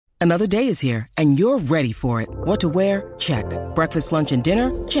Another day is here, and you're ready for it. What to wear? Check. Breakfast, lunch, and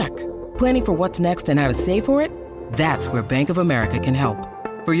dinner? Check. Planning for what's next and how to save for it? That's where Bank of America can help.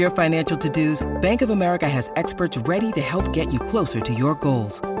 For your financial to-dos, Bank of America has experts ready to help get you closer to your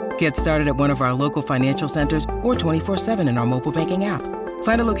goals. Get started at one of our local financial centers or 24/7 in our mobile banking app.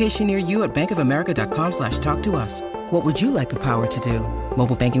 Find a location near you at bankofamerica.com/talktous. What would you like the power to do?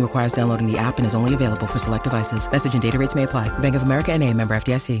 Mobile banking requires downloading the app and is only available for select devices. Message and data rates may apply. Bank of America N.A., member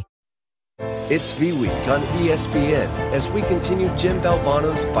FDIC. It's V-Week on ESPN as we continue Jim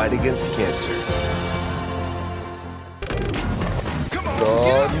Valvano's fight against cancer.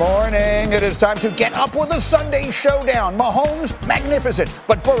 Good morning. It is time to get up with the Sunday Showdown. Mahomes, magnificent,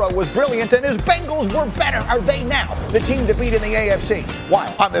 but Burrow was brilliant and his Bengals were better. Are they now the team to beat in the AFC?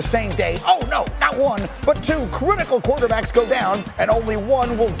 While on the same day, oh no, not one, but two critical quarterbacks go down and only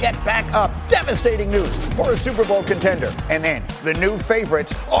one will get back up. Devastating news for a Super Bowl contender. And then the new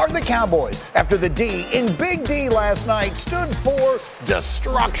favorites are the Cowboys after the D in Big D last night stood for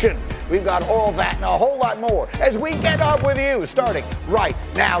destruction. We've got all that and a whole lot more as we get up with you starting right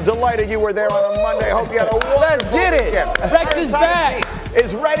now. Delighted you were there on a Monday. Hope you had a wonderful Let's get it. weekend. Rex is back.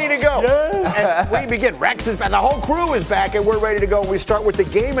 Is ready to go. Yeah. And we begin. Rex is back. The whole crew is back, and we're ready to go. We start with the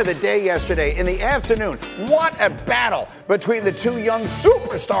game of the day yesterday in the afternoon. What a battle between the two young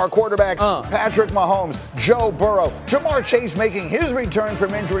superstar quarterbacks, Patrick Mahomes, Joe Burrow. Jamar Chase making his return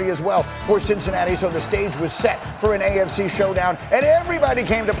from injury as well for Cincinnati, so the stage was set for an AFC showdown, and everybody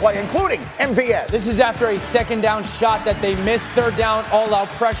came to play, including MVS. This is after a second down shot that they missed. Third down, all-out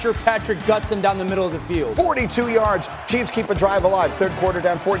pressure. Patrick guts him down the middle of the field. 42 yards. Chiefs keep a drive alive. Third quarter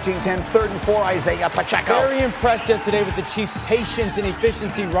down 14-10. 3rd and 4, Isaiah Pacheco. Very impressed yesterday with the Chiefs' patience and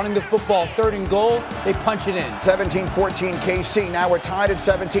efficiency running the football. 3rd and goal, they punch it in. 17-14 KC. Now we're tied at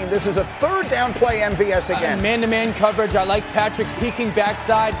 17. This is a third down play, MVS again. Man-to-man coverage. I like Patrick peeking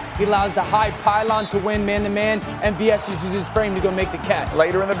backside. He allows the high pylon to win man-to-man. MVS uses his frame to go make the catch.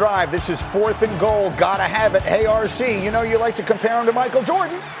 Later in the drive, this is 4th and goal. Gotta have it. Hey, RC, you know you like to compare him to Michael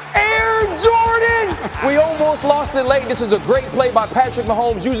Jordan. Air Jordan! We almost lost it late. This is a great play by Patrick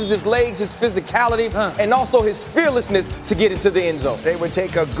Mahomes. Uses his legs, his physicality, and also his fearlessness to get into the end zone. They would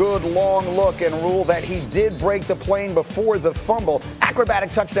take a good long look and rule that he did break the plane before the fumble.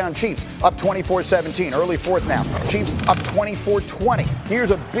 Acrobatic touchdown, Chiefs up 24-17. Early 4th now. Chiefs up 24-20.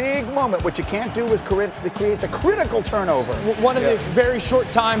 Here's a big moment. What you can't do is create the critical turnover. One of the very short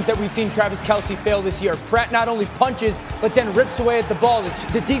times that we've seen Travis Kelce fail this year. Pratt not only punches, but then rips away at the ball.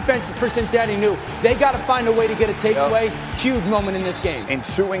 The defense for Cincinnati knew they got to find a way to get a takeaway. Huge moment in this game.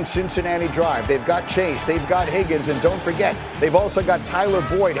 Ensuing Cincinnati drive. They've got Chase. They've got Higgins. And don't forget, they've also got Tyler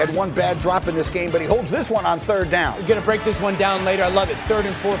Boyd. Had one bad drop in this game, but he holds this one on 3rd down. We're going to break this one down later. I love it. 3rd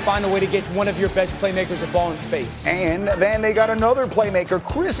and 4. Find a way to get one of your best playmakers a ball in space. And then they got another playmaker.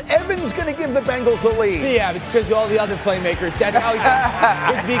 Chris Evans going to give the Bengals the lead. Yeah, because of all the other playmakers. That's how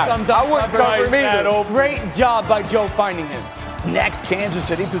he becomes up. I wouldn't cover him either. Great job by Joe finding him. Next, Kansas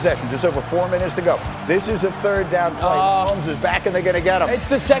City possession. Just over 4 minutes to go. This is a 3rd down play. Mahomes is back, and they're going to get him. It's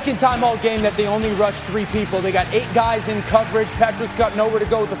the second time all game that they only rushed 3 people. They got 8 guys in coverage. Patrick got nowhere to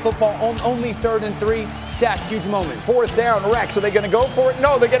go with the football. Only 3rd and 3. Sack, huge moment. 4th down, Rex. Are they going to go for it?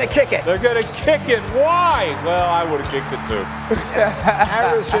 No, they're going to kick it. They're going to kick it. Why? Well, I would have kicked it too.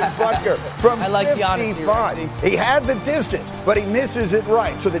 Harrison Butker from I like 55. He had the distance, but he misses it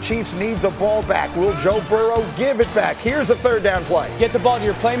right. So the Chiefs need the ball back. Will Joe Burrow give it back? Here's a 3rd down play. Get the ball to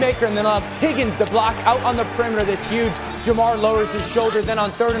your playmaker, and then I'll have Higgins, the block out on the perimeter. That's huge. Jamar lowers his shoulder. Then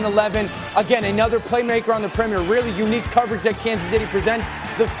on 3rd and 11, again, another playmaker on the perimeter. Really unique coverage that Kansas City presents.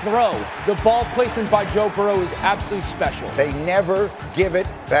 The throw, the ball placement by Joe Burrow is absolutely special. They never give it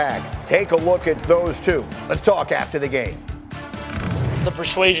back. Take a look at those two. Let's talk after the game. The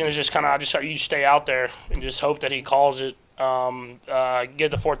persuasion is just kind of, you stay out there and just hope that he calls it. Get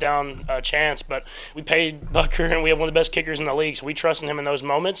the 4th down chance, but we paid Butker and we have one of the best kickers in the league, so we trust in him in those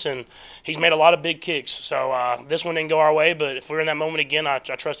moments, and he's made a lot of big kicks. So this one didn't go our way, but if we're in that moment again, I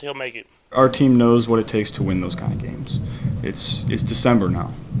trust he'll make it. Our team knows what it takes to win those kind of games. It's December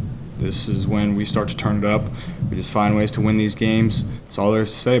now. This is when we start to turn it up. We just find ways to win these games. That's all there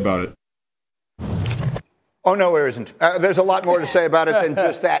is to say about it. Oh, no, there isn't. There's a lot more to say about it than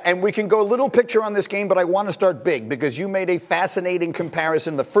just that. And we can go little picture on this game, but I want to start big because you made a fascinating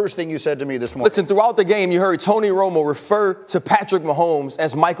comparison. The first thing you said to me this morning. Listen, throughout the game, you heard Tony Romo refer to Patrick Mahomes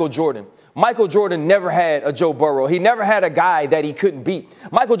as Michael Jordan. Michael Jordan never had a Joe Burrow. He never had a guy that he couldn't beat.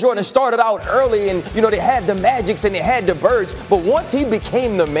 Michael Jordan started out early and, they had the Magics and they had the Birds. But once he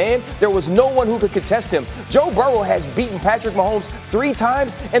became the man, there was no one who could contest him. Joe Burrow has beaten Patrick Mahomes 3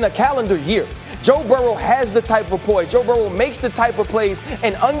 times in a calendar year. Joe Burrow has the type of poise. Joe Burrow makes the type of plays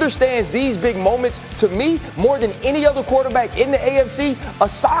and understands these big moments, to me, more than any other quarterback in the AFC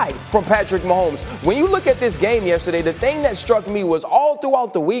aside from Patrick Mahomes. When you look at this game yesterday, the thing that struck me was all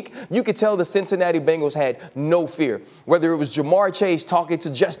throughout the week, you could tell the Cincinnati Bengals had no fear. Whether it was Jamar Chase talking to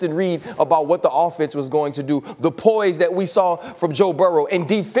Justin Reed about what the offense was going to do, the poise that we saw from Joe Burrow. And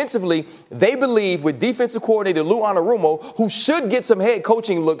defensively, they believe with defensive coordinator Lou Anarumo, who should get some head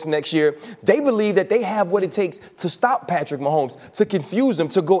coaching looks next year, they believe that they have what it takes to stop Patrick Mahomes, to confuse him,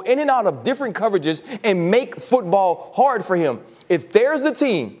 to go in and out of different coverages and make football hard for him. If there's a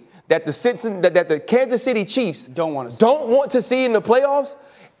team that the Kansas City Chiefs don't want to see in the playoffs,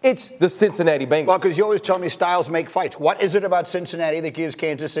 it's the Cincinnati Bengals. Well, because you always tell me styles make fights. What is it about Cincinnati that gives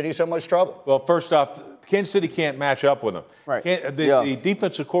Kansas City so much trouble? Well, first off, Kansas City can't match up with them. Right. The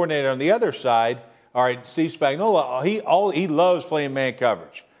defensive coordinator on the other side, all right, Steve Spagnuolo, he loves playing man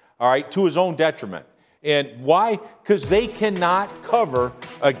coverage, all right, to his own detriment. And why? Because they cannot cover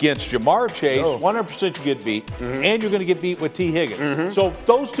against Jamar Chase. 100% you get beat, and you're going to get beat with T. Higgins. So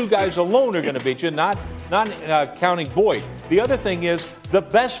those two guys alone are going to beat you, not counting Boyd. The other thing is the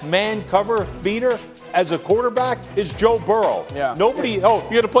best man cover beater as a quarterback is Joe Burrow. Yeah. Nobody, you're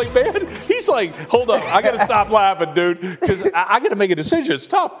going to play man? He's like, hold up, I got to stop laughing, dude, because I got to make a decision. It's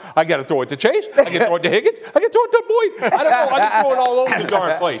tough. I got to throw it to Chase. I got to throw it to Higgins. I got to throw it to Boyd. I don't know. I can throw it all over the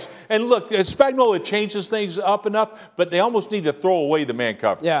darn place. And look, Spagnuolo changes things up enough, but they almost need to throw away the man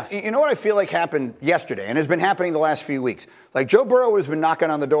cover. Yeah. You know what I feel like happened yesterday and has been happening the last few weeks? Like Joe Burrow has been knocking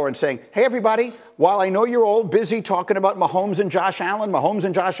on the door and saying, hey, everybody, while I know you're all busy talking about Mahomes and Josh Allen, Mahomes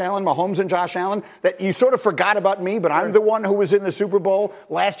and Josh Allen, Mahomes and Josh Allen, that you sort of forgot about me, but I'm the one who was in the Super Bowl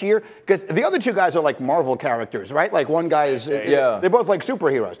last year. Because the other two guys are like Marvel characters, right? Like one guy is, they're both like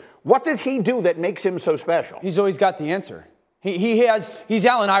superheroes. What does he do that makes him so special? He's always got the answer. He's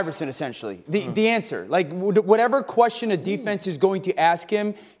Allen Iverson, essentially. The answer. Like, whatever question a defense is going to ask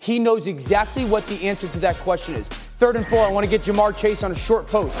him, he knows exactly what the answer to that question is. 3rd and 4, I want to get Jamar Chase on a short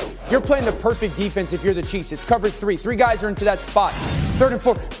post. You're playing the perfect defense if you're the Chiefs. It's cover 3. 3 guys are into that spot. 3rd and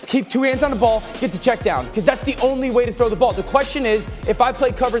 4, keep 2 hands on the ball, get the check down, because that's the only way to throw the ball. The question is, if I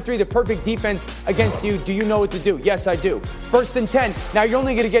play cover 3, the perfect defense against you, do you know what to do? Yes, I do. 1st and 10, now you're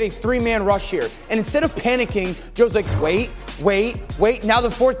only going to get a 3-man rush here. And instead of panicking, Joe's like, wait. Now the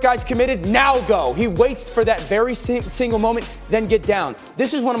 4th guy's committed. Now go. He waits for that very single moment, then get down.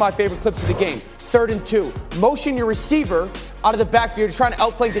 This is one of my favorite clips of the game. 3rd and 2. Motion your receiver out of the backfield. You're trying to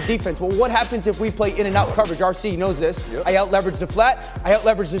outflank the defense. Well, what happens if we play in and out coverage? RC knows this. Yep. I out-leverage the flat. I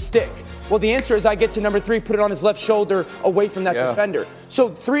out-leverage the stick. Well, the answer is I get to number 3, put it on his left shoulder away from that defender. So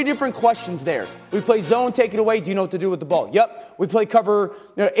 3 different questions there. We play zone, take it away. Do you know what to do with the ball? Yep. We play cover,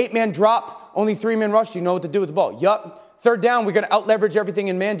 8-man drop, only 3-man rush. Do you know what to do with the ball? Yep. 3rd down, we're going to out-leverage everything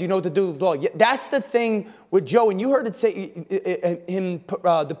in man. Do you know what to do with the ball? Yeah, that's the thing with Joe. And you heard it say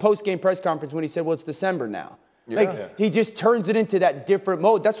the post-game press conference when he said, well, it's December now. He just turns it into that different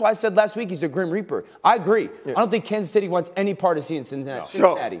mode. That's why I said last week he's a Grim Reaper. I agree. Yeah. I don't think Kansas City wants any part of seeing Cincinnati.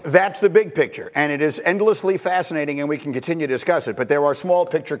 So that's the big picture. And it is endlessly fascinating, and we can continue to discuss it. But there are small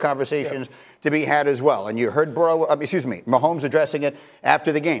picture conversations to be had as well. And you heard Mahomes addressing it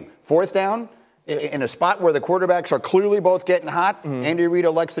after the game. 4th down. In a spot where the quarterbacks are clearly both getting hot, Andy Reid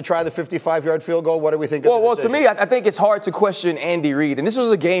elects to try the 55-yard field goal. What do we think of the decision? To me, I think it's hard to question Andy Reid. And this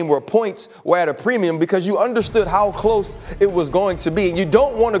was a game where points were at a premium because you understood how close it was going to be. And you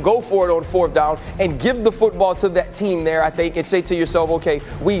don't want to go for it on 4th down and give the football to that team there, I think, and say to yourself, okay,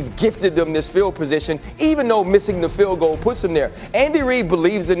 we've gifted them this field position, even though missing the field goal puts them there. Andy Reid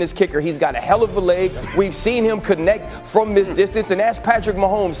believes in this kicker. He's got a hell of a leg. We've seen him connect from this distance. And as Patrick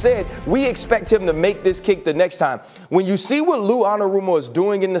Mahomes said, we expect him to make this kick the next time. When you see what Lou Anarumo is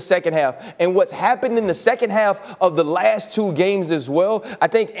doing in the second half and what's happened in the second half of the last 2 games as well, I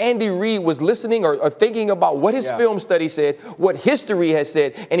think Andy Reid was listening or thinking about what his film study said, what history has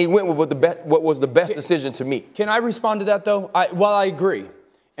said, and he went with what was the best decision to me. Can I respond to that, though? While I agree,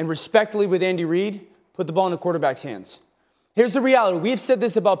 and respectfully with Andy Reid, put the ball in the quarterback's hands. Here's the reality. We've said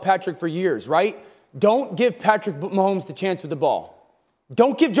this about Patrick for years, right? Don't give Patrick Mahomes the chance with the ball.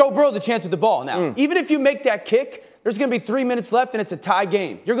 Don't give Joe Burrow the chance with the ball. Now, even if you make that kick, there's going to be 3 minutes left and it's a tie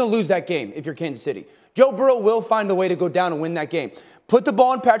game. You're going to lose that game if you're Kansas City. Joe Burrow will find a way to go down and win that game. Put the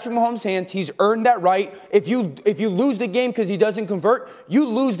ball in Patrick Mahomes' hands. He's earned that right. If you lose the game because he doesn't convert, you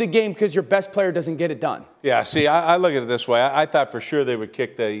lose the game because your best player doesn't get it done. Yeah, see, I look at it this way. I thought for sure they would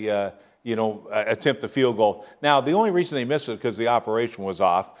kick the, attempt the field goal. Now, the only reason they missed it is because the operation was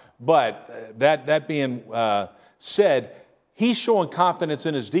off. But that being said, he's showing confidence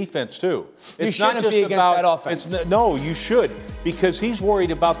in his defense, too. It's not just about that offense. No, you should, because he's worried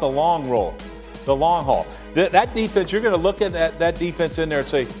about the long roll. the long haul. That defense, you're going to look at that defense in there and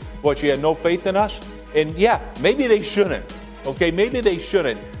say, what, you had no faith in us? And, yeah, maybe they shouldn't. Okay, maybe they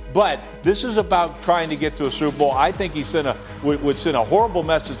shouldn't. But this is about trying to get to a Super Bowl. I think he would send a horrible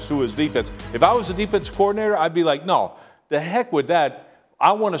message to his defense. If I was the defense coordinator, I'd be like, no, the heck with that.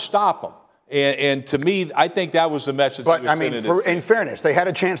 I want to stop him. And to me, I think that was the message. But, I mean, in fairness, they had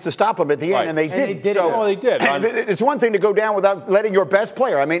a chance to stop him at the end, and they didn't. They did. It's one thing to go down without letting your best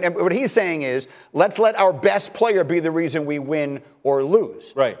player. I mean, what he's saying is, let's let our best player be the reason we win or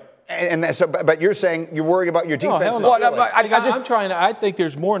lose. Right. And so, but you're saying you're worried about your defense. I think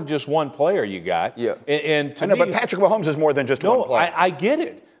there's more than just one player you got. Yeah. And to me, but Patrick Mahomes is more than just one player. I get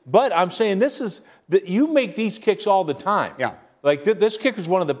it. But I'm saying you make these kicks all the time. Yeah. Like, this kicker's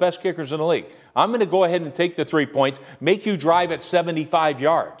one of the best kickers in the league. I'm going to go ahead and take the 3 points, make you drive at 75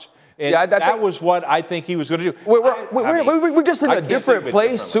 yards. And that was what I think he was going to do. We're just in a different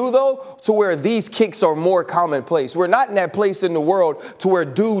place, too, though, to where these kicks are more commonplace. We're not in that place in the world to where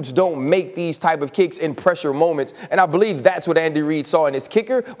dudes don't make these type of kicks in pressure moments. And I believe that's what Andy Reid saw in his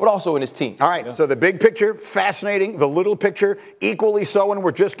kicker, but also in his team. All right, so the big picture, fascinating. The little picture, equally so, and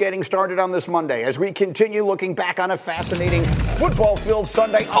we're just getting started on this Monday as we continue looking back on a fascinating football-filled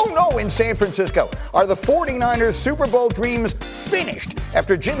Sunday. Oh, no, in San Francisco. Are the 49ers Super Bowl dreams finished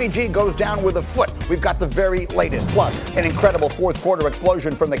after Jimmy G goes down with a foot? We've got the very latest. Plus, an incredible fourth quarter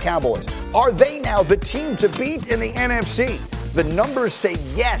explosion from the Cowboys. Are they now the team to beat in the NFC? The numbers say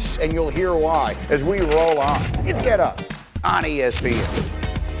yes, and you'll hear why as we roll on. It's Get Up on ESPN.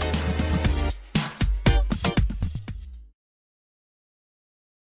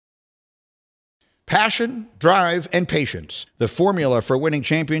 Passion, drive, and patience. The formula for winning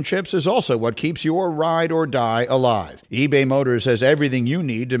championships is also what keeps your ride or die alive. eBay Motors has everything you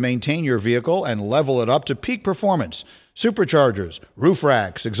need to maintain your vehicle and level it up to peak performance. Superchargers, roof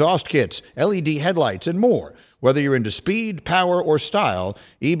racks, exhaust kits, LED headlights, and more. Whether you're into speed, power, or style,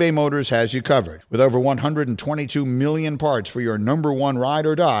 eBay Motors has you covered. With over 122 million parts for your number one ride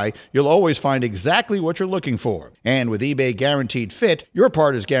or die, you'll always find exactly what you're looking for. And with eBay Guaranteed Fit, your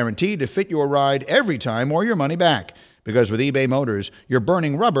part is guaranteed to fit your ride every time or your money back. Because with eBay Motors, you're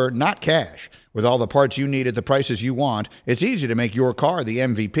burning rubber, not cash. With all the parts you need at the prices you want, it's easy to make your car the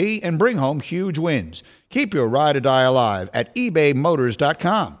MVP and bring home huge wins. Keep your ride or die alive at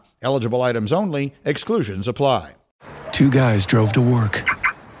ebaymotors.com. Eligible items only. Exclusions apply. Two guys drove to work.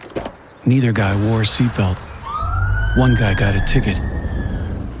 Neither guy wore a seatbelt. One guy got a ticket.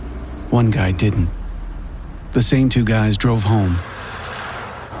 One guy didn't. The same two guys drove home.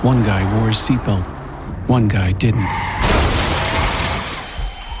 One guy wore his seatbelt. One guy didn't.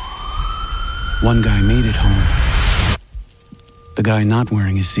 One guy made it home. The guy not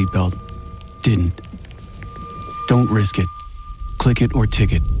wearing his seatbelt didn't. Don't risk it. Click it or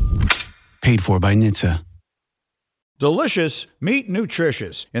ticket. Paid for by NHTSA. Delicious, meet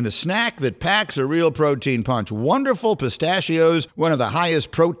nutritious. In the snack that packs a real protein punch, Wonderful Pistachios, one of the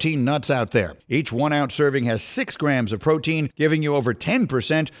highest protein nuts out there. Each 1 ounce serving has 6 grams of protein, giving you over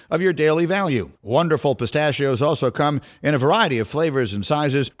 10% of your daily value. Wonderful Pistachios also come in a variety of flavors and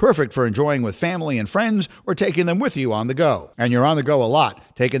sizes, perfect for enjoying with family and friends or taking them with you on the go. And you're on the go a lot,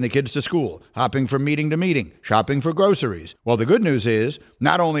 taking the kids to school, hopping from meeting to meeting, shopping for groceries. Well, the good news is,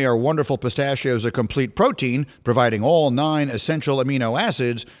 not only are Wonderful Pistachios a complete protein, providing all 9 essential amino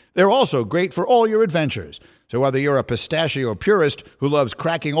acids, they're also great for all your adventures. So whether you're a pistachio purist who loves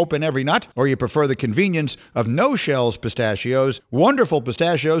cracking open every nut, or you prefer the convenience of no-shells pistachios, Wonderful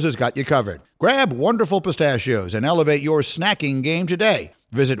Pistachios has got you covered. Grab Wonderful Pistachios and elevate your snacking game today.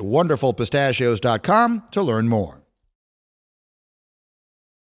 Visit wonderfulpistachios.com to learn more.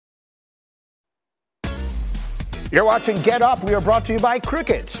 You're watching Get Up. We are brought to you by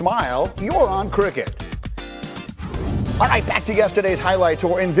Cricket. Smile, you're on Cricket. All right, back to yesterday's highlights,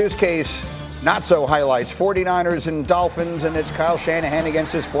 or in this case, not so highlights. 49ers and Dolphins, and it's Kyle Shanahan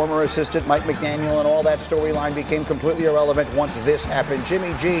against his former assistant, Mike McDaniel, and all that storyline became completely irrelevant once this happened.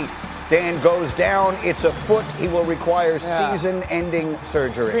 Jimmy G, Dan, goes down. It's a foot. He will require season-ending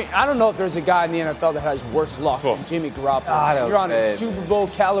surgery. I mean, I don't know if there's a guy in the NFL that has worse luck than Jimmy Garoppolo. You're on a Super Bowl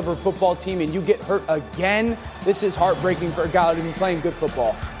caliber football team and you get hurt again. This is heartbreaking for a guy who's been playing good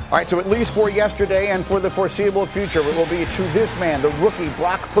football. All right, so at least for yesterday and for the foreseeable future, it will be to this man, the rookie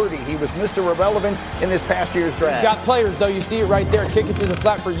Brock Purdy. He was Mr. Irrelevant in this past year's draft. He's got players, though. You see it right there. Kick it to the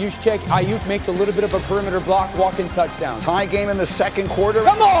flat for Juszczyk. Ayuk makes a little bit of a perimeter block, walk-in touchdown. Tie game in the second quarter.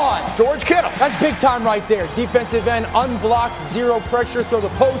 Come on! George Kittle. That's big time right there. Defensive end, unblocked, zero pressure, throw the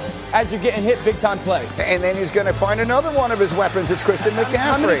post. As you're getting hit, big time play. And then he's going to find another one of his weapons. It's Christian McCaffrey.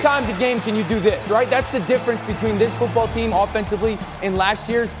 How many times a game can you do this, right? That's the difference between this football team offensively and last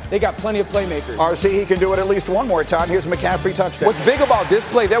year's. They got plenty of playmakers. RC, he can do it at least one more time. Here's McCaffrey touchdown. What's big about this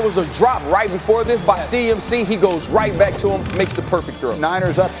play, there was a drop right before this by CMC. He goes right back to him, makes the perfect throw.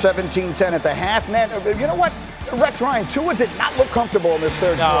 Niners up 17-10 at the half net. You know what? Rex Ryan, Tua did not look comfortable in this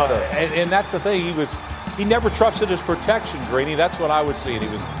third quarter. And that's the thing. He never trusted his protection, Greeny. That's what I was seeing.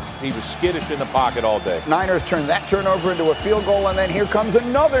 He was skittish in the pocket all day. Niners turn that turnover into a field goal, and then here comes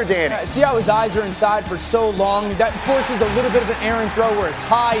another Danny. See how his eyes are inside for so long? That forces a little bit of an errant throw where it's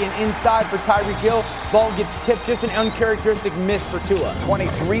high and inside for Tyreek Hill. Ball gets tipped, just an uncharacteristic miss for Tua.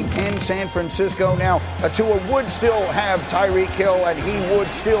 23-10 San Francisco. Now, Tua would still have Tyreek Hill, and he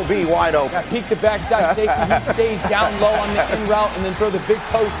would still be wide open. Yeah, peek the backside safety. He stays down low on the in route and then throw the big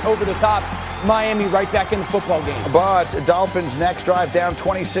post over the top. Miami right back in the football game. But Dolphins next drive down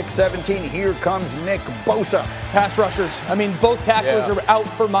 26-17. Here comes Nick Bosa. Pass rushers. I mean, both tacklers are out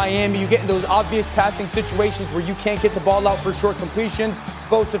for Miami. You get in those obvious passing situations where you can't get the ball out for short completions.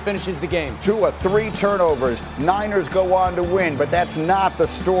 Bosa finishes the game. Tua, 3 turnovers. Niners go on to win, but that's not the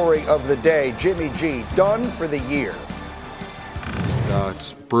story of the day. Jimmy G, done for the year.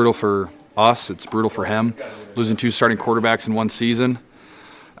 It's brutal for us. It's brutal for him. Losing 2 starting quarterbacks in one season.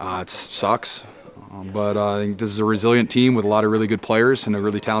 It sucks, but I think this is a resilient team with a lot of really good players and a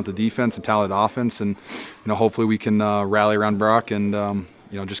really talented defense and talented offense, and hopefully we can rally around Brock and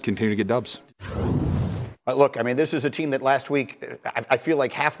just continue to get dubs. Look, I mean, this is a team that last week I feel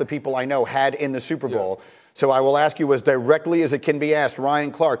like half the people I know had in the Super Bowl. Yeah. So I will ask you as directly as it can be asked, Ryan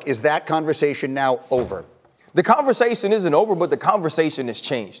Clark, is that conversation now over? The conversation isn't over, but the conversation has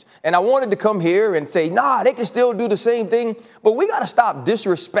changed. And I wanted to come here and say, they can still do the same thing, but we got to stop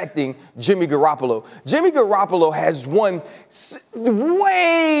disrespecting Jimmy Garoppolo. Jimmy Garoppolo has won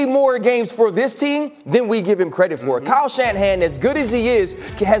way more games for this team than we give him credit for. Kyle Shanahan, as good as he is,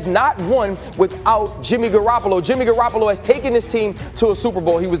 has not won without Jimmy Garoppolo. Jimmy Garoppolo has taken this team to a Super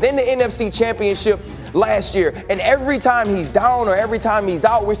Bowl. He was in the NFC Championship last year, and every time he's down or every time he's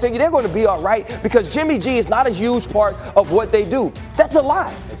out, we're saying they're going to be all right because Jimmy G is not a huge part of what they do. That's a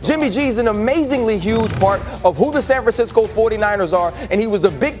lie. Jimmy G is an amazingly huge part of who the San Francisco 49ers are, and he was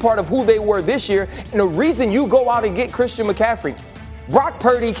a big part of who they were this year, and the reason you go out and get Christian McCaffrey. Brock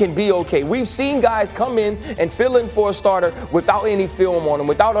Purdy can be okay. We've seen guys come in and fill in for a starter without any film on them,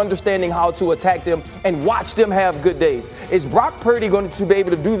 without understanding how to attack them and watch them have good days. Is Brock Purdy going to be able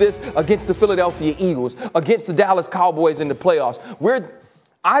to do this against the Philadelphia Eagles, against the Dallas Cowboys in the playoffs?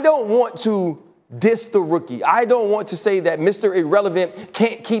 I don't want to diss the rookie. I don't want to say that Mr. Irrelevant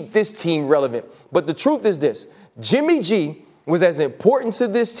can't keep this team relevant. But the truth is this. Jimmy G was as important to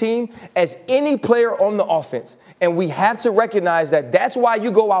this team as any player on the offense. And we have to recognize that that's why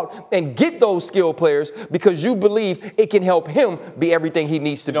you go out and get those skilled players, because you believe it can help him be everything he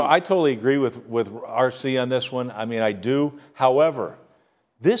needs to be. I totally agree with RC on this one. I mean, I do. However,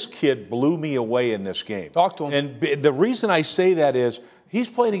 this kid blew me away in this game. Talk to him. And the reason I say that is he's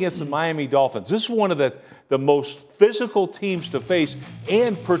playing against the Miami Dolphins. This is one of the most physical teams to face,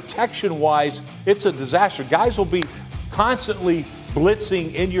 and protection-wise, it's a disaster. Guys will be constantly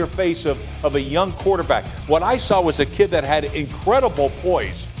blitzing in your face of a young quarterback. What I saw was a kid that had incredible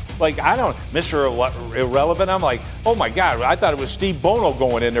poise. Like, Mr. Irrelevant, I'm like, oh my God, I thought it was Steve Bono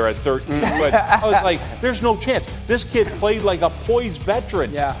going in there at 13. But I was like, there's no chance. This kid played like a poised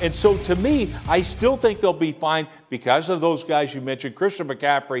veteran. Yeah. And so to me, I still think they'll be fine because of those guys you mentioned. Christian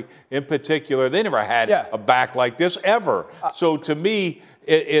McCaffrey in particular, they never had a back like this ever. So to me,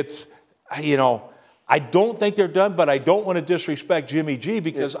 it's I don't think they're done, but I don't want to disrespect Jimmy G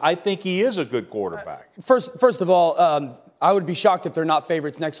because I think he is a good quarterback. First of all, I would be shocked if they're not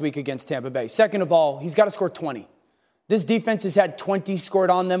favorites next week against Tampa Bay. Second of all, he's got to score 20. This defense has had 20 scored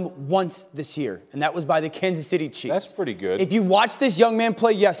on them once this year, and that was by the Kansas City Chiefs. That's pretty good. If you watch this young man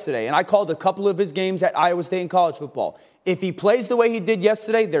play yesterday, and I called a couple of his games at Iowa State in college football, if he plays the way he did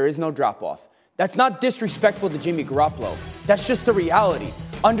yesterday, there is no drop-off. That's not disrespectful to Jimmy Garoppolo. That's just the reality.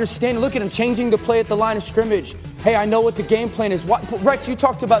 Understand, look at him changing the play at the line of scrimmage. Hey, I know what the game plan is. Rex, you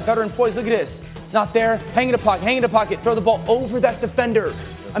talked about veteran poise. Look at this. Not there. Hang in the pocket. Throw the ball over that defender.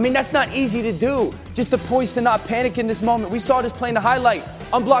 I mean, that's not easy to do. Just the poise to not panic in this moment. We saw this play in the highlight.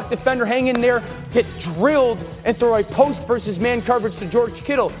 Unblocked defender, hang in there, get drilled, and throw a post versus man coverage to George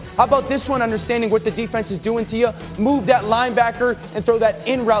Kittle. How about this one, understanding what the defense is doing to you? Move that linebacker and throw that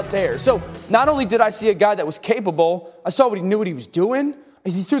in route there. So not only did I see a guy that was capable, I saw he knew what he was doing.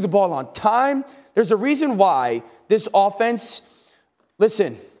 He threw the ball on time. There's a reason why this offense,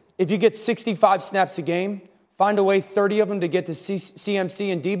 listen, if you get 65 snaps a game, find a way 30 of them to get to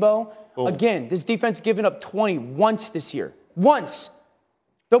CMC and Debo. Boom. Again, this defense given up 20 once this year. Once.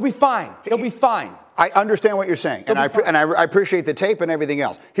 They'll be fine. They'll be fine. I understand what you're saying, and I appreciate the tape and everything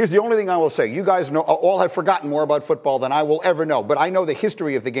else. Here's the only thing I will say. You guys all have forgotten more about football than I will ever know, but I know the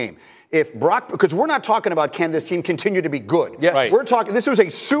history of the game. If because we're not talking about can this team continue to be good. Yes. Right. We're talking, this was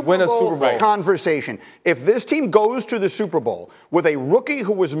a Super Bowl conversation. If this team goes to the Super Bowl with a rookie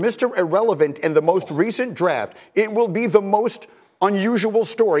who was Mr. Irrelevant in the most recent draft, it will be the most unusual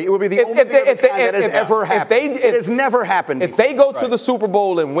story. It would be the only thing that has ever happened. It has never happened before. If they go to the Super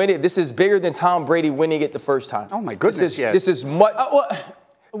Bowl and win it, this is bigger than Tom Brady winning it the first time. Oh, my goodness, This is much.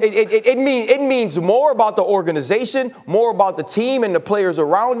 It means more about the organization, more about the team and the players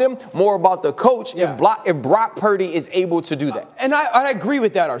around him, more about the coach if Brock Purdy is able to do that. And I agree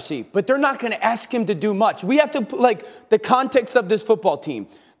with that, RC, but they're not going to ask him to do much. We have to, the context of this football team.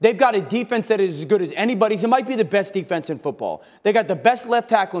 They've got a defense that is as good as anybody's. It might be the best defense in football. They got the best left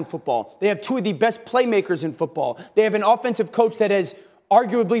tackle in football. They have two of the best playmakers in football. They have an offensive coach that has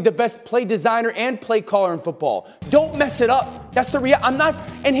arguably the best play designer and play caller in football. Don't mess it up. That's the reality.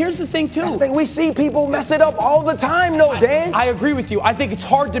 And here's the thing, too. We see people mess it up all the time, though, Dan. I agree with you. I think it's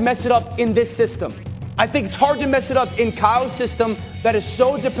hard to mess it up in this system. I think it's hard to mess it up in Kyle's system that is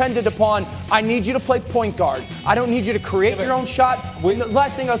so dependent upon, I need you to play point guard. I don't need you to create your own shot. The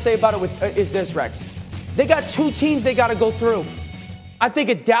last thing I'll say about it is this, Rex. They got two teams they got to go through. I think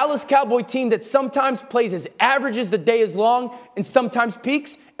a Dallas Cowboy team that sometimes plays as average as the day is long and sometimes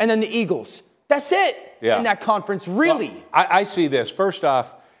peaks, and then the Eagles. That's it in that conference, really. Well, I see this. First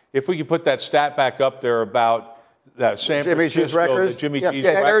off, if we could put that stat back up there about that San Francisco, the Jimmy G's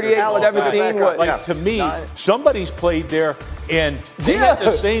record. 38-17. To me, somebody's played there and they had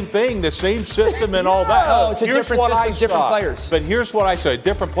the same thing, the same system and all that. Oh, it's a different system, different players. But here's what I saw. A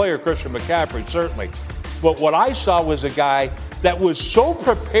different player, Christian McCaffrey, certainly. But what I saw was a guy that was so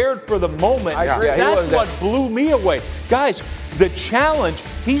prepared for the moment. I agree. That's what blew me away. Guys, the challenge,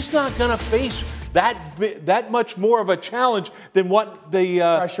 he's not going to face that much more of a challenge than what the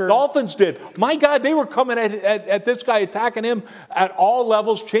Dolphins did. My God, they were coming at this guy, attacking him at all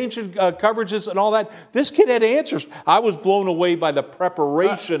levels, changing coverages and all that. This kid had answers. I was blown away by the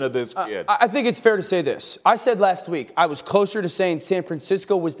preparation of this kid. I think it's fair to say this. I said last week I was closer to saying San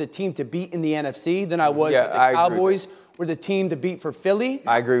Francisco was the team to beat in the NFC than I was that the Cowboys were the team to beat for Philly.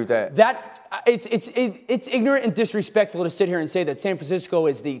 I agree with that. It's ignorant and disrespectful to sit here and say that San Francisco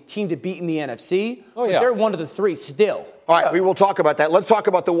is the team to beat in the NFC. Oh, yeah. But they're one of the three still. All right, we will talk about that. Let's talk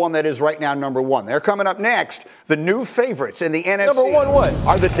about the one that is right now number one. They're coming up next. The new favorites in the NFC number one what?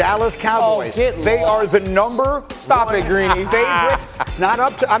 Are the Dallas Cowboys. They are the number Stop it, Greeny. favorite. It's not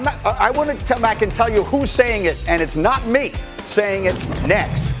up to. I want to come back and tell you who's saying it, and it's not me saying it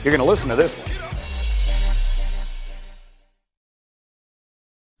next. You're going to listen to this one.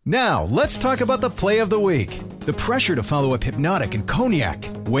 Now, let's talk about the play of the week. The pressure to follow up Hypnotic and Cognac,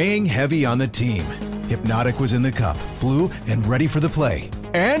 weighing heavy on the team. Hypnotic was in the cup, blue, and ready for the play.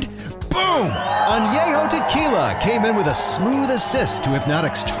 And boom! Añejo Tequila came in with a smooth assist to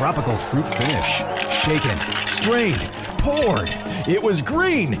Hypnotic's tropical fruit finish. Shaken, strained, poured. It was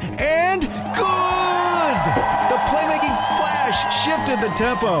green and good! The playmaking splash shifted the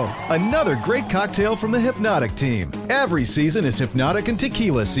tempo. Another great cocktail from the Hypnotic team. Every season is Hypnotic and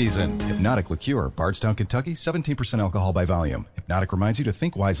Tequila season. Hypnotic Liqueur, Bardstown, Kentucky, 17% alcohol by volume. Hypnotic reminds you to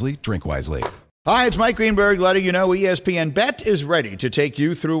think wisely, drink wisely. Hi, it's Mike Greenberg letting you know ESPN Bet is ready to take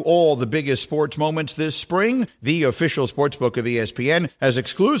you through all the biggest sports moments this spring. The official sportsbook of ESPN has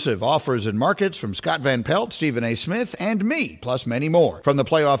exclusive offers and markets from Scott Van Pelt, Stephen A. Smith, and me, plus many more. From the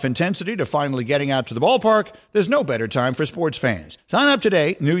playoff intensity to finally getting out to the ballpark, there's no better time for sports fans. Sign up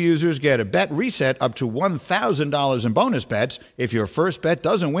today. New users get a bet reset up to $1,000 in bonus bets if your first bet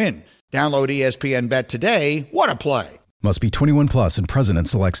doesn't win. Download ESPN Bet today. What a play. Must be 21 plus and present in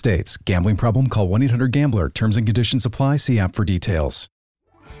select states. Gambling problem? Call 1-800-GAMBLER. Terms and conditions apply. See app for details.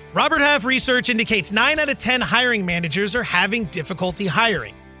 Robert Half research indicates 9 out of 10 hiring managers are having difficulty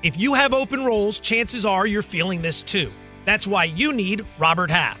hiring. If you have open roles, chances are you're feeling this too. That's why you need Robert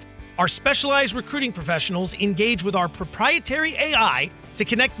Half. Our specialized recruiting professionals engage with our proprietary AI to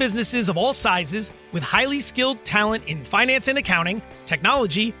connect businesses of all sizes with highly skilled talent in finance and accounting,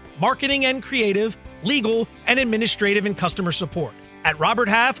 technology, marketing and creative, legal, and administrative and customer support. At Robert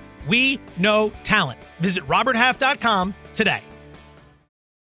Half, we know talent. Visit roberthalf.com today.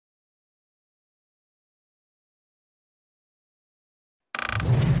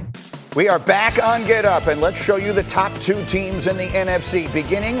 We are back on Get Up, and let's show you the top 2 teams in the NFC,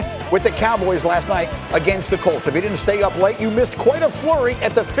 beginning with the Cowboys last night against the Colts. If you didn't stay up late, you missed quite a flurry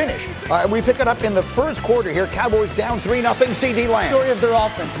at the finish. We pick it up in the first quarter here. Cowboys down 3-0, CeeDee Lamb. Story of their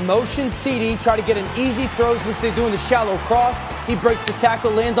offense. Motion CeeDee, try to get an easy throws, which they do in the shallow cross. He breaks the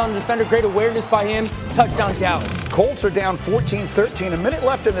tackle, lands on the defender. Great awareness by him. Touchdown, Dallas. Colts are down 14-13, a minute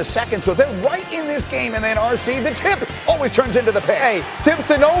left in the second, so they're right in this game. And then RC, the tip always turns into the pick. Hey,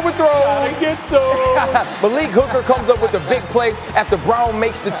 tips and overthrow. Get those. Malik Hooker comes up with a big play after Brown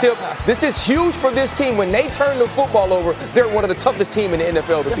makes the tip. This is huge for this team. When they turn the football over, they're one of the toughest teams in the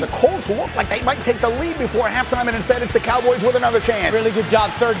NFL to beat. The Colts look like they might take the lead before halftime, and instead it's the Cowboys with another chance. Really good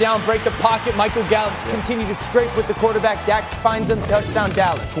job. Third down, break the pocket. Michael Gallup continue to scrape with the quarterback. Dak finds them. Touchdown,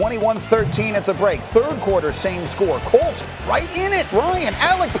 Dallas. 21-13 at the break. Third quarter, same score. Colts right in it. Ryan,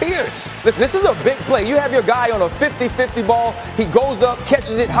 Alec Pierce. Listen, this is a big play. You have your guy on a 50-50 ball. He goes up,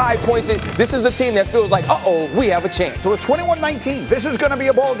 catches it, high points it. This is the team that feels like, we have a chance. So it's 21-19. This is going to be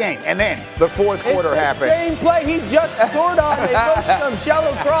a ball game. And then the fourth quarter happened. Same play he just scored on. They motion him,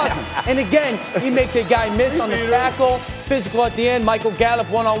 shallow cross. And again, he makes a guy miss on the tackle. Physical at the end. Michael Gallup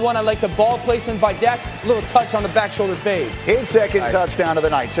one-on-one. I like the ball placement by Dak. A little touch on the back shoulder fade. His second touchdown of the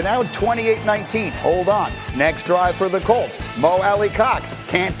night. So now it's 28-19. Hold on. Next drive for the Colts. Mo Alley Cox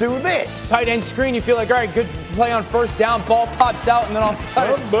can't do this. Tight end screen. You feel like, all right, good play on first down. Ball pops out, and then all of a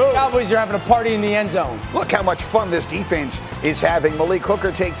sudden, Cowboys are having a party in the end zone. Look how much fun this defense is having. Malik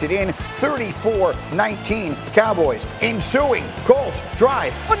Hooker takes it in. 34-19 Cowboys. Ensuing Colts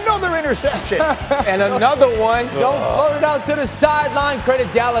drive. Another interception. And another one. Don't float it out to the sideline.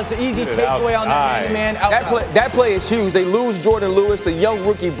 Credit Dallas. An easy takeaway on that man. That play is huge. They lose Jordan Lewis. The young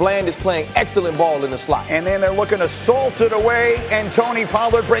rookie Bland is playing excellent ball in the slot. And then they're looking to salt it away, and Tony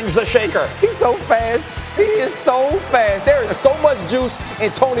Pollard brings the shaker. He's so fast. He is so fast. There is so much juice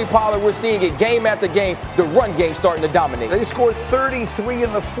in Tony Pollard. We're seeing it game after game. The run game starting to dominate. They scored 33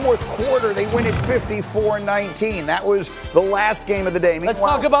 in the fourth quarter. They win at 54-19. That was the last game of the day. Let's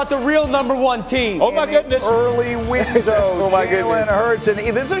talk about the real number 1 team. Oh, my goodness. Early window. Jalen Hurts. And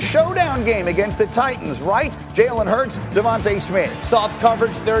this is a showdown game against the Titans, right? Jalen Hurts, Devontae Smith. Soft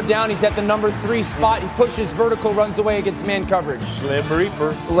coverage, third down. He's at the number 3 spot. He pushes vertical, runs away against man coverage. Slim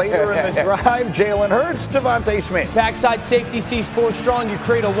Reaper. Later in the drive, Jalen Hurts, Devontae Smith. Backside safety sees 4 strong. You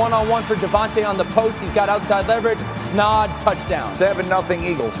create a one-on-one for Devontae on the post. He's got outside leverage. Nod, touchdown. 7-0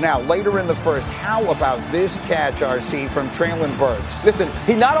 Eagles. Now, later in the first, how about this catch, RC, from Traylon Burks? Listen,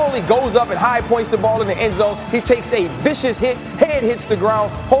 he not only goes up and high points the ball in the end zone, he takes a vicious hit, head hits the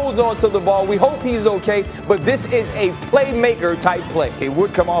ground, holds on to the ball. We hope he's okay, but this is a playmaker type play. He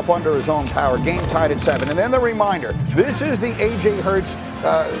would come off under his own power. Game tied at 7. And then the reminder, this is the A.J. Hurts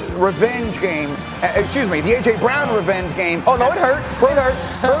revenge game. The A.J. Brown revenge game. Oh, no, it hurt. It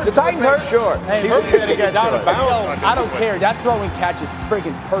hurt. The Titans hurt. Sure. Hey, I don't care. That throw and catch is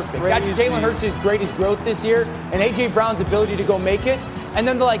friggin' perfect. That's Jalen Hurts' greatest growth this year, and A.J. Brown's ability to go make it. And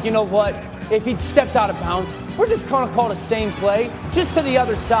then they're like, you know what? If he stepped out of bounds, we're just going to call the same play, just to the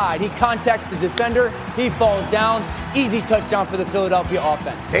other side. He contacts the defender. He falls down. Easy touchdown for the Philadelphia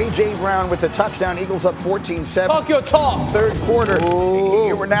offense. A.J. Brown with the touchdown. Eagles up 14-7. Talk your talk. Third quarter.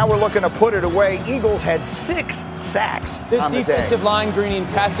 Now we're looking to put it away. Eagles had 6 sacks this on the day. This defensive line, Greeny, in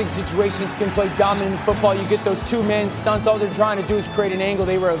passing situations can play dominant football. You get those 2-man stunts. All they're trying to do is create an angle.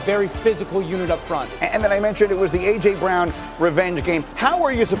 They were a very physical unit up front. And then I mentioned it was the A.J. Brown revenge game. How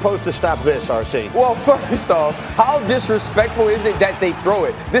are you supposed to stop this, RC? Well, first off, how disrespectful is it that they throw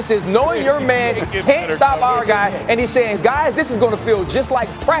it? This is knowing your man can't stop our guy, and he's saying, guys, this is going to feel just like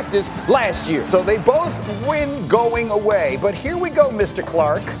practice last year. So they both win going away. But here we go, Mr.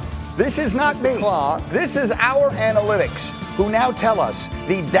 Clark. This is not me. This is our analytics, who now tell us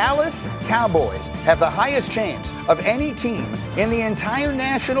the Dallas Cowboys have the highest chance of any team in the entire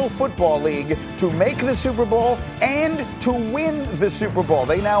National Football League to make the Super Bowl and to win the Super Bowl.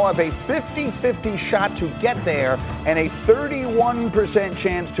 They now have a 50-50 shot to get there and a 31%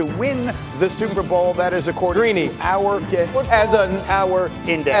 chance to win the Super Bowl. That is according to our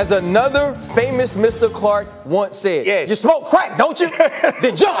index. As another famous Mr. Clark once said, yes. You smoke crack, don't you?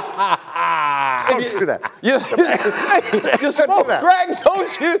 Then jump. Don't do that. You smoke crack,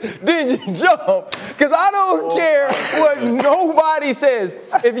 don't you? Then you jump. Because I don't care what nobody says.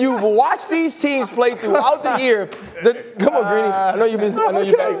 If you've watched these teams play throughout the year, come on, Greeny. I know you've been.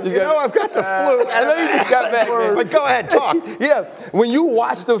 I've got the flu. I know you just got back, man. But go ahead, talk. Yeah. When you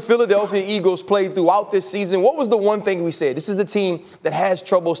watch the Philadelphia Eagles play throughout this season, what was the one thing we said? This is the team that has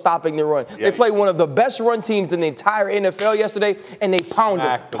trouble stopping the run. Yeah. They play one of the best run teams in the entire NFL yesterday, and they pound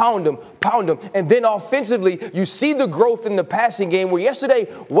them. And And then offensively, you see the growth in the passing game where yesterday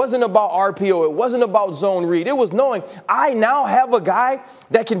wasn't about RPO. It wasn't about zone read. It was knowing I now have a guy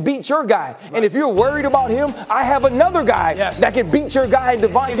that can beat your guy. Right. And if you're worried about him, I have another guy that can beat your guy in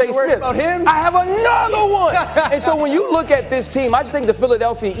Devontae Smith. Worried about him? I have another one. And so when you look at this team, I just think the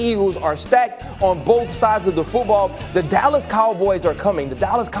Philadelphia Eagles are stacked on both sides of the football. The Dallas Cowboys are coming. The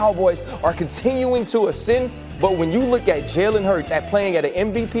Dallas Cowboys are continuing to ascend. But when you look at Jalen Hurts at playing at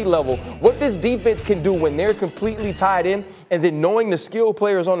an MVP level, what this defense can do when they're completely tied in, and then knowing the skill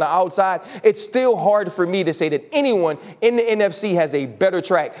players on the outside, it's still hard for me to say that anyone in the NFC has a better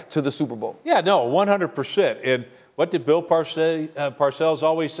track to the Super Bowl. Yeah, no, 100%. And what did Bill Parcells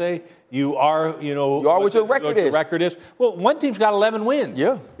always say? You are what your record is. Well, one team's got 11 wins.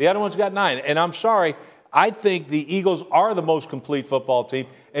 Yeah. The other one's got 9. And I'm sorry, I think the Eagles are the most complete football team.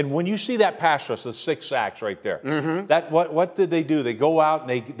 And when you see that pass rush, the 6 sacks right there, what did they do? They go out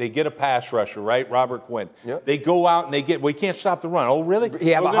and they get a pass rusher, right? Robert Quinn. Yep. They go out and we can't stop the run. Oh, really?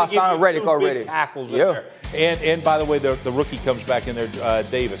 Yeah, but Hassan Reddick already. Big tackles in there. And by the way, the rookie comes back in there,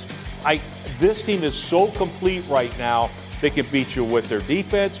 Davis. This team is so complete right now. They can beat you with their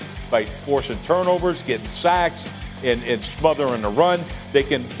defense by forcing turnovers, getting sacks, and smothering the run. They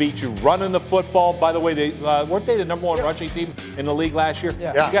can beat you running the football. By the way, weren't they the number 1 rushing team in the league last year?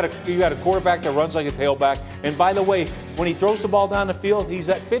 Yeah. You got a quarterback that runs like a tailback. And by the way, when he throws the ball down the field, he's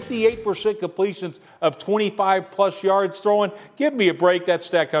at 58% completions of 25-plus yards throwing. Give me a break. That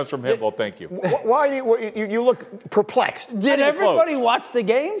stat comes from Himbo. Thank you. Why you look perplexed? Did everybody watch the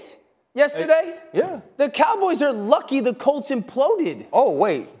games yesterday? Yeah. The Cowboys are lucky the Colts imploded. Oh,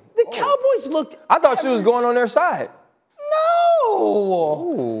 wait. The Cowboys looked. I thought you was going on their side. No.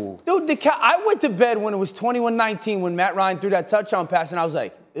 Ooh. Dude, I went to bed when it was 21-19 when Matt Ryan threw that touchdown pass, and I was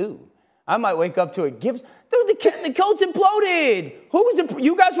like, ooh, I might wake up to it. Dude, the Colts imploded.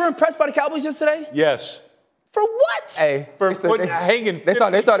 You guys were impressed by the Cowboys yesterday? Yes. For what? Hey, for hanging they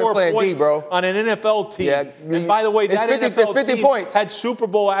started playing D, bro. On an NFL team. Yeah, and by the way, that 50, NFL 50 team points. had Super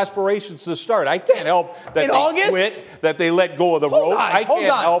Bowl aspirations to start. I can't help that they quit, that they let go of the rope. I can't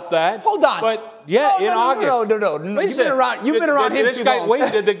help that. Hold on. But yeah, in August. No. You've been around him too long.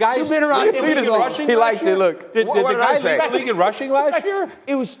 Wait, did the guy? You've been around him too long. He likes it. Look. Did the guy lead the league in rushing last year?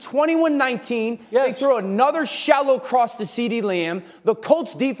 It was 21-19. Yes. They throw another shallow cross to CeeDee Lamb. The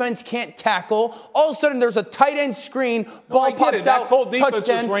Colts defense can't tackle. All of a sudden, there's a tight end screen. Ball pops out. Colts defense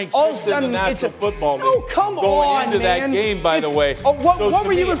touchdown. was ranked All of a 6th in the sudden, National Football League. Oh, come going on, into man. that game, by the way. What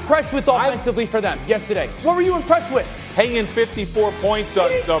were you impressed with offensively for them yesterday? What were you impressed with? Hanging 54 points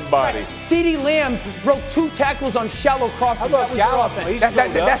on somebody. CeeDee Lamb broke 2 tackles on shallow crosses. How about Gallup?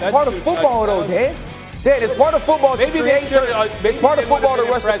 That's part of football, though, Dan. Dan, it's part of football to create. It's part of football to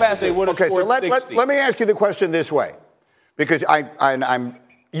rush the passer. Okay, so let me ask you the question this way, because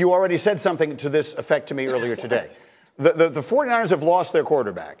you already said something to this effect to me earlier today. The 49ers have lost their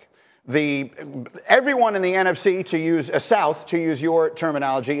quarterback. Everyone in the NFC, to use your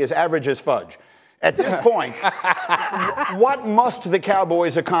terminology, is average as fudge. At this point, what must the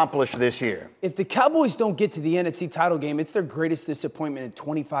Cowboys accomplish this year? If the Cowboys don't get to the NFC title game, it's their greatest disappointment in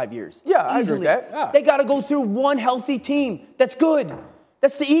 25 years. Yeah, I agree with that. Yeah. They got to go through one healthy team. That's good.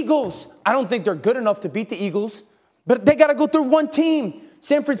 That's the Eagles. I don't think they're good enough to beat the Eagles, but they got to go through one team.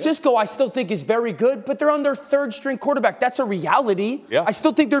 San Francisco, I still think, is very good, but they're on their 3rd-string quarterback. That's a reality. Yeah. I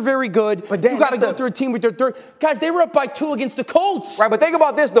still think they're very good. But Dan, you got to go through a team with their 3rd. Guys, they were up by 2 against the Colts. Right, but think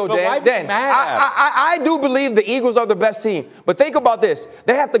about this, though, Dan. I do believe the Eagles are the best team. But think about this.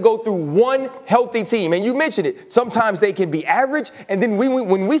 They have to go through one healthy team. And you mentioned it. Sometimes they can be average. And then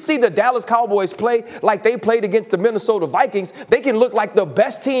when we see the Dallas Cowboys play like they played against the Minnesota Vikings, they can look like the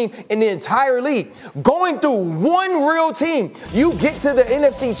best team in the entire league. Going through one real team, you get to the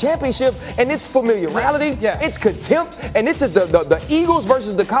NFC Championship, and it's familiarity, it's contempt, and it's the Eagles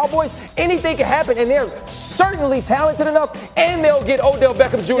versus the Cowboys. Anything can happen, and they're certainly talented enough, and they'll get Odell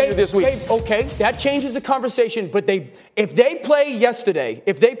Beckham Jr. this week. Okay, that changes the conversation, but if they play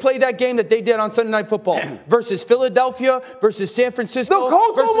that game that they did on Sunday Night Football versus Philadelphia, versus San Francisco, the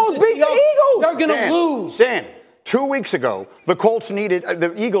Colts almost beat the Eagles. They're going to lose. Dan, 2 weeks ago,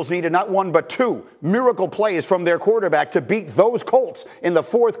 the Eagles needed not 1 but 2 miracle plays from their quarterback to beat those Colts in the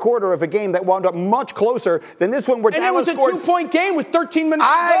 4th quarter of a game that wound up much closer than this one. And it was a 2-point game with 13 minutes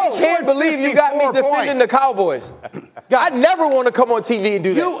to go. I can't believe you got me defending the Cowboys. I'd never want to come on TV and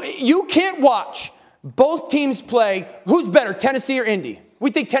do that. You can't watch both teams play. Who's better, Tennessee or Indy? We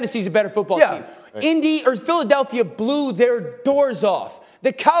think Tennessee's a better football team. Right. Indy or Philadelphia blew their doors off.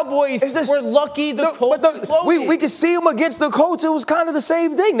 The Cowboys were lucky the Colts exploded. We could see them against the Colts. It was kind of the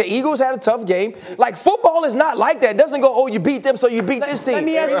same thing. The Eagles had a tough game. Like, football is not like that. It doesn't go, oh, you beat them, so you beat this team. Let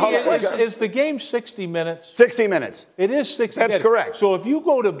me ask you, is the game 60 minutes? 60 minutes. It is 60 minutes. That's correct. So if you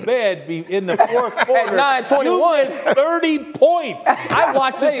go to bed in the fourth quarter, at 9:21, you miss 30 points. I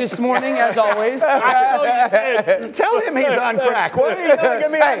watched it this morning, as always. Tell him he's on crack. What are you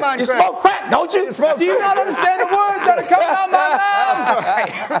telling me? I'm on you crack. smoke crack, don't you? Do you not understand the words that are coming out my mouth?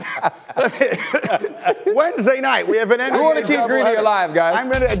 Wednesday night, we have an NBA. We want to keep Greeny alive, guys. I'm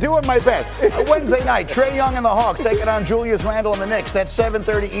doing my best. Wednesday night, Trae Young and the Hawks taking on Julius Randle and the Knicks. That's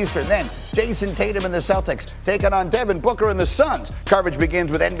 7:30 Eastern. Then Jason Tatum and the Celtics taking on Devin Booker and the Suns. Coverage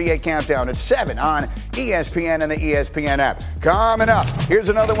begins with NBA Countdown at 7 on ESPN and the ESPN app. Coming up, here's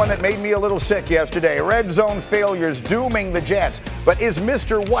another one that made me a little sick yesterday. Red zone failures dooming the Jets. But is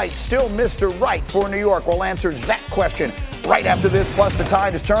Mr. White still Mr. Right for New York? We'll answer that question right after this. Plus, the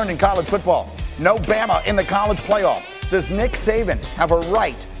tide has turned in college football. No Bama in the college playoff. Does Nick Saban have a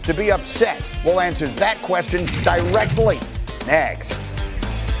right to be upset? We'll answer that question directly next.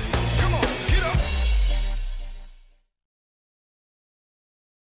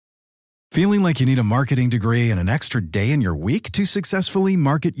 Feeling like you need a marketing degree and an extra day in your week to successfully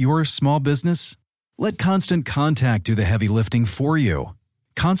market your small business? Let Constant Contact do the heavy lifting for you.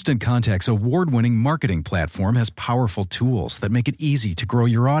 Constant Contact's award-winning marketing platform has powerful tools that make it easy to grow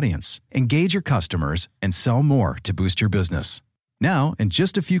your audience, engage your customers, and sell more to boost your business. Now, in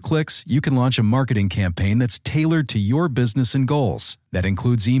just a few clicks, you can launch a marketing campaign that's tailored to your business and goals. That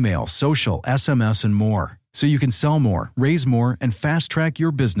includes email, social, SMS, and more. So you can sell more, raise more, and fast-track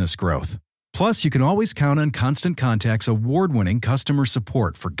your business growth. Plus, you can always count on Constant Contact's award-winning customer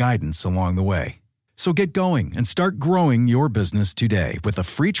support for guidance along the way. So get going and start growing your business today with a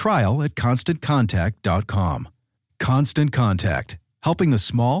free trial at ConstantContact.com. Constant Contact, helping the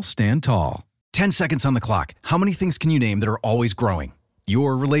small stand tall. 10 seconds on the clock. How many things can you name that are always growing?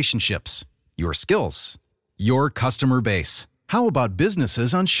 Your relationships, your skills, your customer base. How about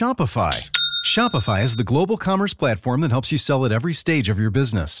businesses on Shopify? Shopify is the global commerce platform that helps you sell at every stage of your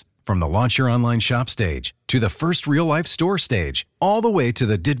business. From the launch your online shop stage, to the first real-life store stage, all the way to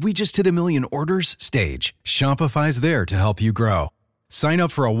the did we just hit 1 million orders stage, Shopify's there to help you grow. Sign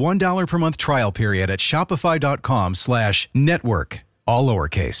up for a $1 per month trial period at shopify.com/network, all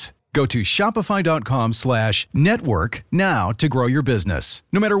lowercase. Go to shopify.com/network now to grow your business,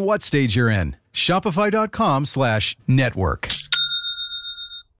 no matter what stage you're in. Shopify.com/network.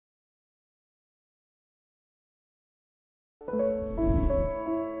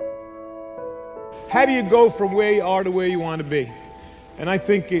 How do you go from where you are to where you want to be? And I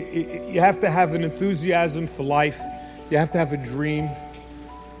think you have to have an enthusiasm for life. You have to have a dream,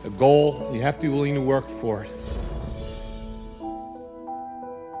 a goal. You have to be willing to work for it.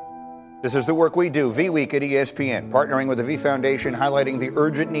 This is the work we do, V-Week at ESPN, partnering with the V Foundation, highlighting the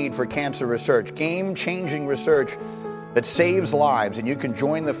urgent need for cancer research, game-changing research that saves lives. And you can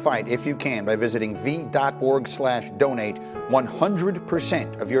join the fight if you can by visiting v.org/donate.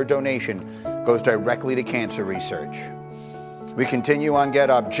 100% of your donation goes directly to cancer research. We continue on Get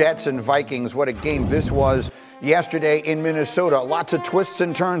Up. Jets and Vikings, what a game this was yesterday in Minnesota. Lots of twists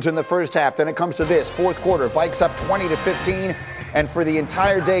and turns in the first half. Then it comes to this, fourth quarter, Vikes up 20-15. And for the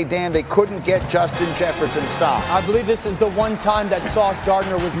entire day, Dan, they couldn't get Justin Jefferson stopped. I believe this is the one time that Sauce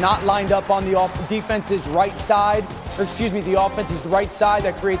Gardner was not lined up on the defense's right side. The offense's right side.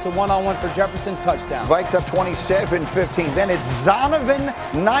 That creates a one-on-one for Jefferson, touchdown. Vikes up 27-15. Then it's Zonovan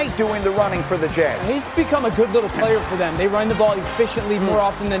Knight doing the running for the Jets. He's become a good little player for them. They run the ball efficiently more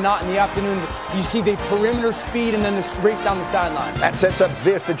often than not in the afternoon. You see the perimeter speed and then the race down the sideline. That sets up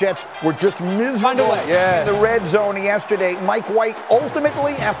this. The Jets were just miserable in the red zone yesterday. Mike White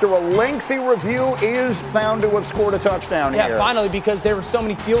ultimately, after a lengthy review, is found to have scored a touchdown here. Yeah, finally, because there were so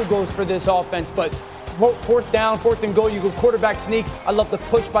many field goals for this offense. But fourth down, fourth and goal, you go quarterback sneak. I love the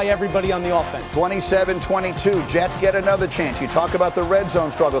push by everybody on the offense. 27-22. Jets get another chance. You talk about the red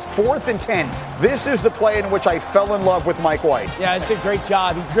zone struggles. 4th and 10. This is the play in which I fell in love with Mike White. Yeah, it's a great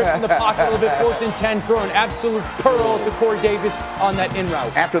job. He drifts in the pocket a little bit. 4th and 10. Throw an absolute pearl to Corey Davis on that in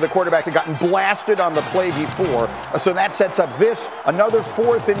route. After the quarterback had gotten blasted on the play before. So that sets up this. Another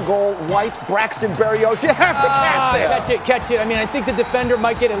 4th and goal. White, Braxton Berrios. You have to catch this. Catch it. I mean, I think the defender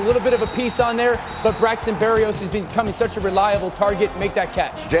might get a little bit of a piece on there, but Braxton Berrios is becoming such a reliable target. Make that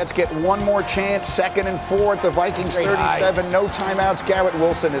catch. Jets get one more chance, 2nd and 4 at the Vikings 37. No timeouts. Garrett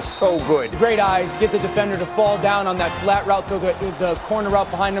Wilson is so good. Great eyes. Get the defender to fall down on that flat route, throw the corner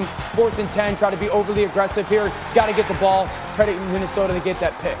route behind him. 4th and 10. Try to be overly aggressive here. Got to get the ball. Credit Minnesota to get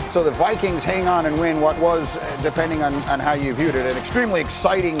that pick. So the Vikings hang on and win what was, depending on how you viewed it, an extremely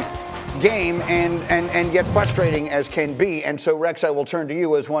exciting game and yet frustrating as can be. And so, Rex, I will turn to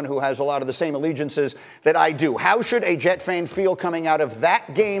you as one who has a lot of the same allegiances that I do. How should a Jet fan feel coming out of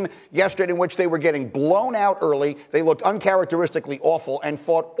that game yesterday in which they were getting blown out early? They looked uncharacteristically awful and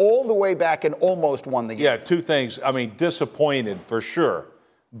fought all the way back and almost won the game. Yeah, two things. I mean, disappointed for sure.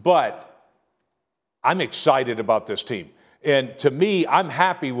 But I'm excited about this team. And to me, I'm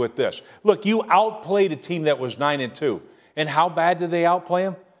happy with this. Look, you outplayed a team that was 9-2. And how bad did they outplay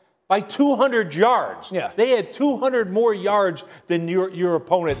them? By 200 yards. Yeah. They had 200 more yards than your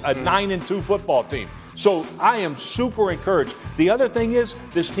opponent, a 9-2 football team. So I am super encouraged. The other thing is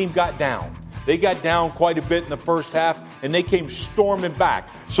this team got down. They got down quite a bit in the first half, and they came storming back.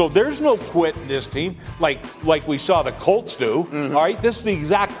 So there's no quit in this team like we saw the Colts do. Mm-hmm. All right, this is the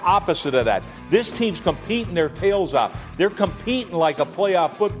exact opposite of that. This team's competing their tails off. They're competing like a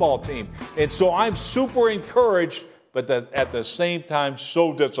playoff football team. And so I'm super encouraged, but at the same time,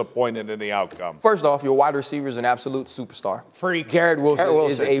 so disappointed in the outcome. First off, your wide receiver is an absolute superstar. Freak. Garrett Wilson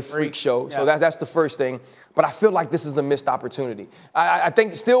is a freak show. Yeah. So that's the first thing. But I feel like this is a missed opportunity. I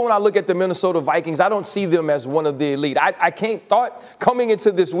think still when I look at the Minnesota Vikings, I don't see them as one of the elite. I thought coming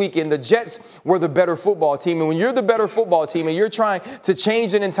into this weekend, the Jets were the better football team. And when you're the better football team and you're trying to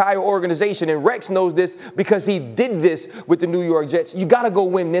change an entire organization, and Rex knows this because he did this with the New York Jets, you got to go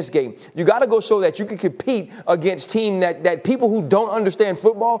win this game. You got to go show that you can compete against teams that people who don't understand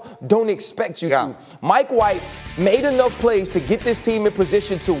football don't expect you to. Mike White made enough plays to get this team in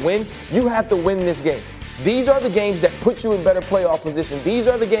position to win. You have to win this game. These are the games that put you in better playoff position. These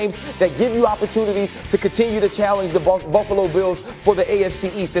are the games that give you opportunities to continue to challenge the Buffalo Bills for the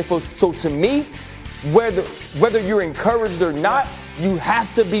AFC East. And so to me, whether you're encouraged or not, you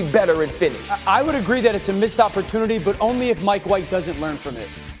have to be better and finish. I would agree that it's a missed opportunity, but only if Mike White doesn't learn from it.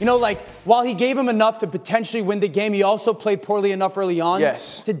 You know, like, while he gave him enough to potentially win the game, he also played poorly enough early on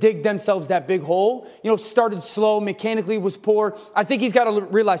to dig themselves that big hole. You know, started slow, mechanically was poor. I think he's got to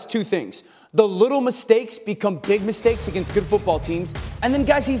realize two things. The little mistakes become big mistakes against good football teams. And then,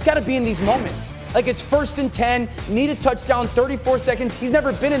 guys, he's got to be in these moments. Like, it's 1st and 10, need a touchdown, 34 seconds. He's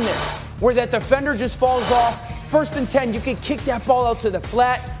never been in this, where that defender just falls off. 1st and 10, you can kick that ball out to the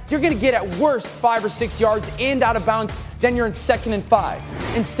flat. You're going to get at worst 5 or 6 yards and out of bounds. Then you're in 2nd and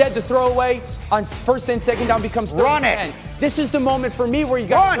 5. Instead, the throwaway on 1st and 2nd down becomes 3rd and 10. This is the moment for me where you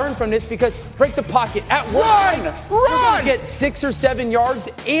got to learn from this, because break the pocket at worst. You're going to get 6 or 7 yards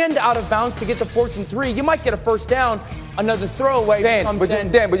and out of bounds to get to 4th and 3. You might get a first down. Another throwaway comes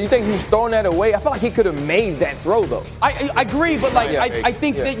in. Dan, but you think he was throwing that away? I feel like he could have made that throw, though. I agree, but I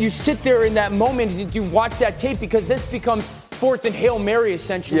think that you sit there in that moment and you watch that tape, because this becomes 4th and Hail Mary,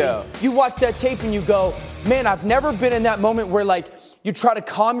 essentially. Yeah. You watch that tape and you go, man, I've never been in that moment where, like, you try to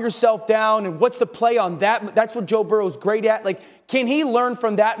calm yourself down, and what's the play on that? That's what Joe Burrow's great at. Like, can he learn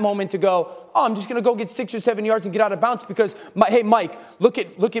from that moment to go, oh, I'm just going to go get 6 or 7 yards and get out of bounds because, hey, Mike, look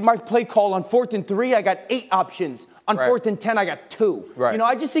at my play call on 4th and 3. I got 8 options. On 4th and 10, I got 2. Right. You know,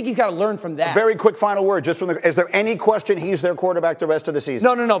 I just think he's got to learn from that. A very quick final word. Is there any question he's their quarterback the rest of the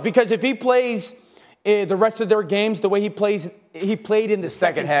season? No. Because if he plays the rest of their games the way he played in the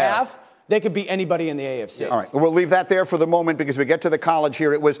second half, they could beat anybody in the AFC. All right, we'll leave that there for the moment because we get to the college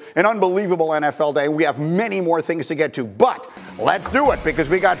here. It was an unbelievable NFL day. We have many more things to get to, but let's do it because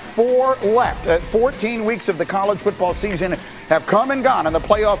we got 4 left. 14 weeks of the college football season have come and gone, and the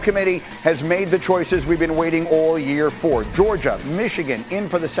playoff committee has made the choices we've been waiting all year for. Georgia, Michigan in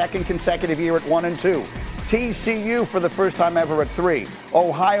for the second consecutive year at 1-2. TCU for the first time ever at 3.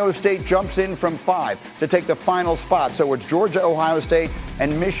 Ohio State jumps in from 5 to take the final spot. So it's Georgia, Ohio State,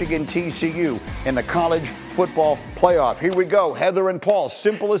 and Michigan, TCU in the college football playoff. Here we go. Heather and Paul,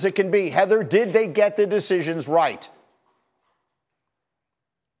 simple as it can be. Heather, did they get the decisions right?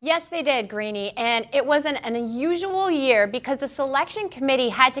 Yes, they did, Greeny, and it was an unusual year because the selection committee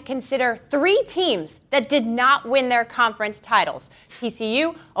had to consider 3 teams that did not win their conference titles: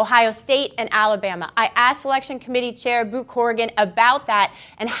 TCU, Ohio State, and Alabama. I asked selection committee chair Boo Corrigan about that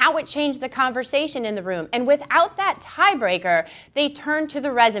and how it changed the conversation in the room. And without that tiebreaker, they turned to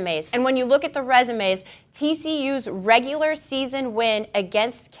the resumes. And when you look at the resumes, TCU's regular season win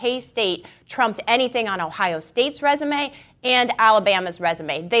against K-State trumped anything on Ohio State's resume and Alabama's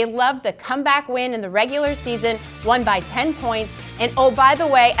resume. They loved the comeback win in the regular season, won by 10 points. And oh, by the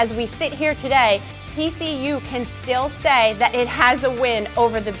way, as we sit here today, TCU can still say that it has a win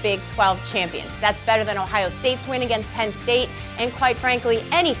over the Big 12 champions. That's better than Ohio State's win against Penn State and, quite frankly,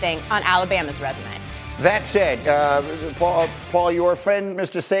 anything on Alabama's resume. That said, Paul, your friend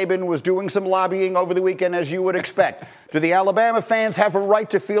Mr. Saban was doing some lobbying over the weekend, as you would expect. Do the Alabama fans have a right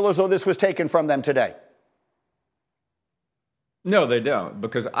to feel as though this was taken from them today? No, they don't,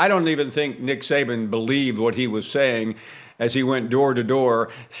 because I don't even think Nick Saban believed what he was saying as he went door to door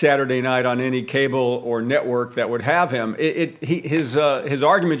Saturday night on any cable or network that would have him. His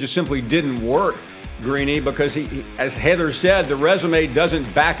argument just simply didn't work, Greeny, because he, as Heather said, the resume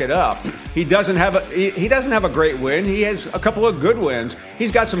doesn't back it up. He doesn't have a great win. He has a couple of good wins.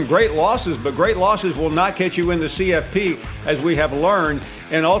 He's got some great losses, but great losses will not get you in the CFP, as we have learned.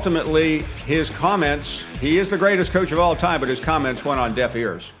 And ultimately, his comments, he is the greatest coach of all time, but his comments went on deaf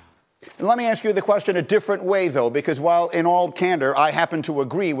ears. And let me ask you the question a different way, though, because while in all candor, I happen to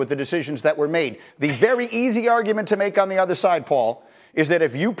agree with the decisions that were made, the very easy argument to make on the other side, Paul, is that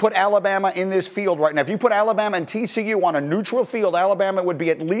if you put Alabama in this field right now, if you put Alabama and TCU on a neutral field, Alabama would be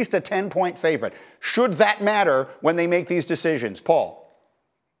at least a 10-point favorite. Should that matter when they make these decisions? Paul?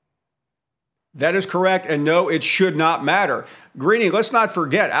 That is correct, and no, it should not matter. Greeny, let's not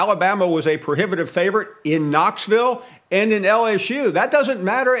forget, Alabama was a prohibitive favorite in Knoxville and in LSU. That doesn't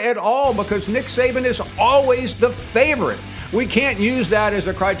matter at all because Nick Saban is always the favorite. We can't use that as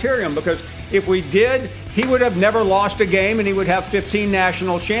a criterion because if we did, he would have never lost a game and he would have 15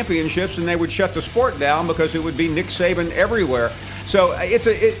 national championships and they would shut the sport down because it would be Nick Saban everywhere. So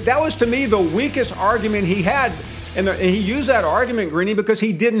that was, to me, the weakest argument he had. And he used that argument, Greeny, because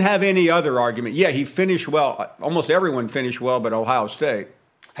he didn't have any other argument. Yeah, he finished well. Almost everyone finished well but Ohio State.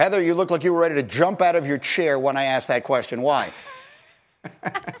 Heather, you look like you were ready to jump out of your chair when I asked that question. Why?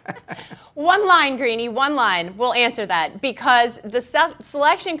 One line, Greeny, one line. We'll answer that because the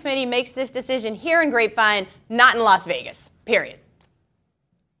selection committee makes this decision here in Grapevine, not in Las Vegas, period.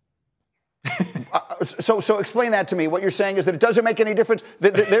 So explain that to me. What you're saying is that it doesn't make any difference.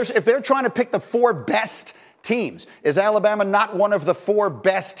 If they're trying to pick the four best teams, is Alabama not one of the four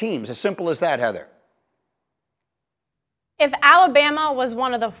best teams? As simple as that, Heather. If Alabama was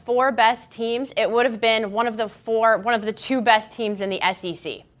one of the four best teams, it would have been one of the two best teams in the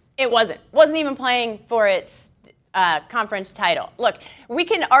SEC. It wasn't even playing for its conference title. Look, we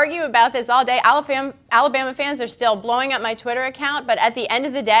can argue about this all day. Alabama fans are still blowing up my Twitter account, but at the end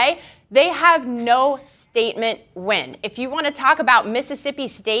of the day, they have no statement win. If you want to talk about Mississippi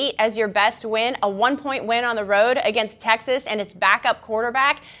State as your best win, a 1-point win on the road against Texas and its backup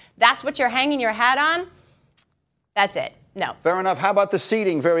quarterback, that's what you're hanging your hat on, that's it. No. Fair enough. How about the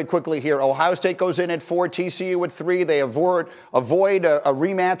seeding very quickly here? Ohio State goes in at 4, TCU at 3. They avoid a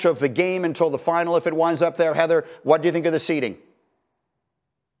rematch of the game until the final if it winds up there. Heather, what do you think of the seeding?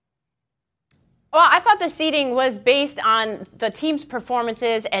 Well, I thought the seeding was based on the team's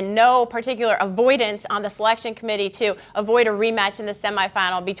performances and no particular avoidance on the selection committee to avoid a rematch in the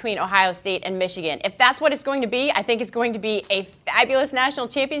semifinal between Ohio State and Michigan. If that's what it's going to be, I think it's going to be a fabulous national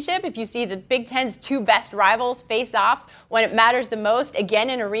championship. If you see the Big Ten's two best rivals face off when it matters the most, again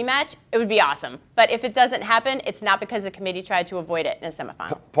in a rematch, it would be awesome. But if it doesn't happen, it's not because the committee tried to avoid it in a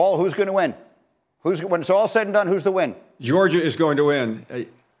semifinal. Paul, who's going to win? When it's all said and done, who's the win? Georgia is going to win.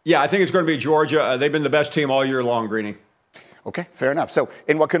 Yeah, I think it's going to be Georgia. They've been the best team all year long, Greeny. Okay, fair enough. So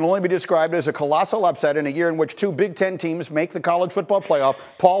in what can only be described as a colossal upset in a year in which two Big Ten teams make the college football playoff,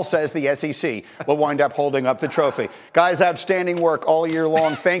 Paul says the SEC will wind up holding up the trophy. Guys, outstanding work all year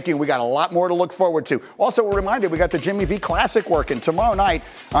long. Thank you. We got a lot more to look forward to. Also, we're reminded we got the Jimmy V Classic working tomorrow night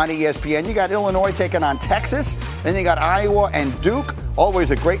on ESPN. You got Illinois taking on Texas. Then you got Iowa and Duke.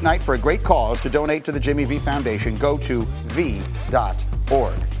 Always a great night for a great cause. To donate to the Jimmy V Foundation, go to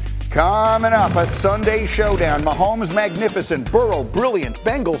v.org. Coming up, a Sunday showdown. Mahomes magnificent, Burrow brilliant,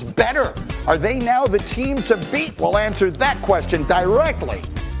 Bengals better. Are they now the team to beat? We'll answer that question directly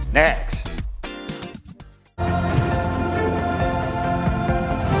next.